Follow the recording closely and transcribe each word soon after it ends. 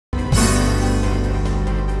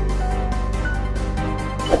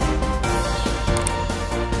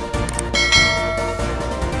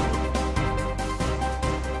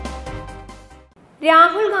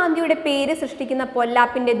രാഹുൽഗാന്ധിയുടെ പേര് സൃഷ്ടിക്കുന്ന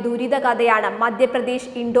പൊല്ലാപ്പിന്റെ ദുരിത കഥയാണ് മധ്യപ്രദേശ്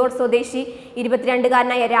ഇൻഡോർ സ്വദേശി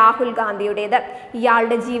 22-കാരനായ രാഹുൽ ഗാന്ധിയുടേത്.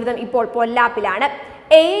 ഇയാളുടെ ജീവിതം ഇപ്പോൾ പൊല്ലാപ്പിലാണ്.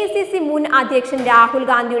 AICC മുൻ അധ്യക്ഷൻ രാഹുൽ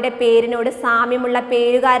ഗാന്ധിയുടെ പേരിനോട് സാമ്യമുള്ള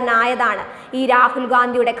പേരുകാരനായതാണ് ഈ രാഹുൽ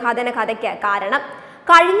ഗാന്ധിയുടെ കഥനകഥയ്ക്ക് കാരണം.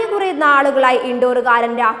 കഴിഞ്ഞ കുറെ നാളുകളായി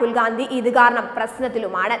ഇൻഡോറുകാരൻ രാഹുൽ ഗാന്ധി ഇത് കാരണം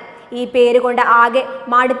പ്രശ്നത്തിലുമാണ്. ഈ പേരുകൊണ്ട് ആകെ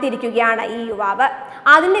മടുത്തിരിക്കുകയാണ് ഈ യുവാവ്.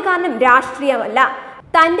 അതിന്റെ കാരണം രാഷ്ട്രീയമല്ല,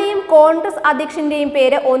 തന്റെയും കോൺഗ്രസ് അധ്യക്ഷന്റെയും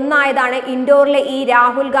പേര് ഒന്നായതാണ് ഇൻഡോറിലെ ഈ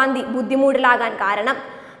രാഹുൽ ഗാന്ധി ബുദ്ധിമുട്ടിലാകാൻ കാരണം.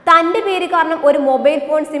 തന്റെ പേര് കാരണം ഒരു മൊബൈൽ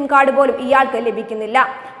ഫോൺ സിം കാർഡ് പോലും ഇയാൾക്ക് ലഭിക്കുന്നില്ല.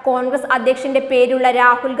 കോൺഗ്രസ് അധ്യക്ഷന്റെ പേരുള്ള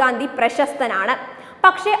രാഹുൽ ഗാന്ധി പ്രശസ്തനാണ്.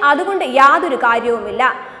 പക്ഷേ അതുകൊണ്ട് യാതൊരു കാര്യവുമില്ല.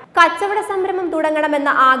 കച്ചവട സംരംഭം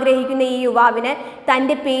തുടങ്ങണമെന്ന് ആഗ്രഹിക്കുന്ന ഈ യുവാവിന്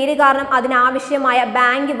തന്റെ പേര് കാരണം അതിനാവശ്യമായ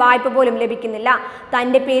ബാങ്ക് വായ്പ പോലും ലഭിക്കുന്നില്ല.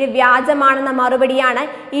 തന്റെ പേര് വ്യാജമാണെന്ന മറുപടിയാണ്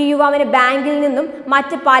ഈ യുവാവിന് ബാങ്കിൽ നിന്നും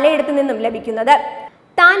മറ്റ് പലയിടത്തു നിന്നും ലഭിക്കുന്നത്.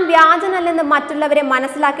 താൻ വ്യാജനല്ലെന്ന് മറ്റുള്ളവരെ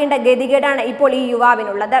മനസ്സിലാക്കേണ്ട ഗതികേടാണ് ഇപ്പോൾ ഈ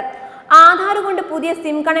യുവാവിനുള്ളത്. ആധാർ കൊണ്ട് പുതിയ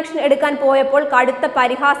സിം കണക്ഷൻ എടുക്കാൻ പോയപ്പോൾ കടുത്ത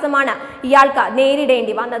പരിഹാസമാണ് ഇയാൾക്ക്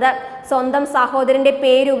നേരിടേണ്ടി വന്നത്. സ്വന്തം സഹോദരന്റെ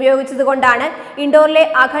പേര് ഉപയോഗിച്ചതുകൊണ്ടാണ് ഇൻഡോറിലെ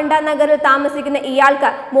അഖണ്ഡ നഗറിൽ താമസിക്കുന്ന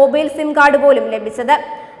ഇയാൾക്ക് മൊബൈൽ സിം കാർഡ് പോലും ലഭിച്ചത്.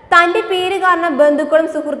 തന്റെ പേര് കാരണം ബന്ധുക്കളും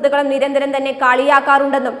സുഹൃത്തുക്കളും നിരന്തരം തന്നെ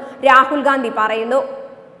കളിയാക്കാറുണ്ടെന്നും രാഹുൽ ഗാന്ധി പറയുന്നു.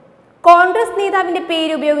 കോൺഗ്രസ് നേതാവിന്റെ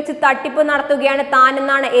പേര് ഉപയോഗിച്ച് തട്ടിപ്പ് നടത്തുകയാണ്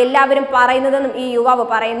താനെന്നാണ് എല്ലാവരും പറയുന്നതെന്നും ഈ യുവാവ്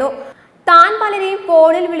പറയുന്നു. താൻ പലരെയും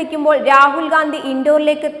ഫോണിൽ വിളിക്കുമ്പോൾ രാഹുൽ ഗാന്ധി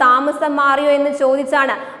ഇൻഡോറിലേക്ക് താമസം മാറിയോ എന്ന്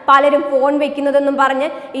ചോദിച്ചാണ് പലരും ഫോൺ വെക്കുന്നതെന്നും പറഞ്ഞ്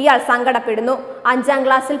ഇയാൾ സങ്കടപ്പെടുന്നു. 5ാം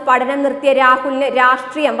ക്ലാസ്സിൽ പഠനം നിർത്തിയ രാഹുലിന്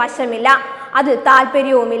രാഷ്ട്രീയം വശമില്ല, അതിൽ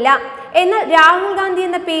താല്പര്യവുമില്ല. എന്നാൽ രാഹുൽ ഗാന്ധി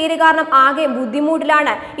എന്ന പേര് കാരണം ആകെ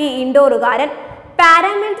ബുദ്ധിമുട്ടിലാണ് ഈ ഇൻഡോറുകാരൻ.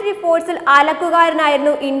 പാരാമിലിറ്ററി ഫോഴ്സിൽ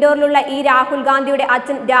അലക്കുകാരനായിരുന്നു ഇൻഡോറിലുള്ള ഈ രാഹുൽ ഗാന്ധിയുടെ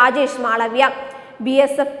അച്ഛൻ രാജേഷ് മാളവ്യ.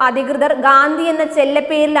 BSF അധികൃതർ ഗാന്ധി എന്ന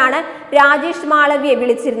ചെല്ലപ്പേരിലാണ് രാജേഷ് മാളവ്യയെ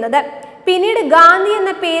വിളിച്ചിരുന്നത്. പിന്നീട് ഗാന്ധി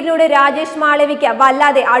എന്ന പേരിനോട് രാജേഷ് മാളവ്യയ്ക്ക്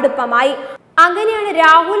വല്ലാതെ അടുപ്പമായി. അങ്ങനെയാണ്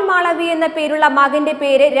രാഹുൽ മാളവ്യ എന്ന പേരുള്ള മകന്റെ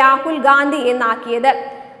പേര് രാഹുൽ ഗാന്ധി എന്നാക്കിയത്.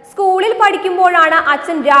 സ്കൂളിൽ പഠിക്കുമ്പോഴാണ്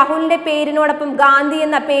അച്ഛൻ രാഹുലിന്റെ പേരിനോടൊപ്പം ഗാന്ധി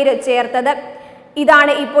എന്ന പേര് ചേർത്തത്.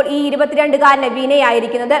 ഇതാണ് ഇപ്പോൾ ഈ 22-കാരന്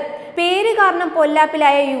വിനയായിരിക്കുന്നത്. പേര് കാരണം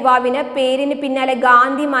പൊല്ലാപ്പിലായ യുവാവിന് പേരിന് പിന്നാലെ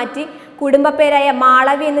ഗാന്ധി മാറ്റി കുടുംബ പേരായ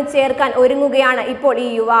മാളവ്യ എന്ന് ചേർക്കാൻ ഒരുങ്ങുകയാണ് ഇപ്പോൾ ഈ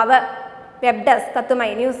യുവാവ്. വെബ് ഡെസ്ക്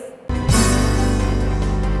തത്വമൈ ന്യൂസ്.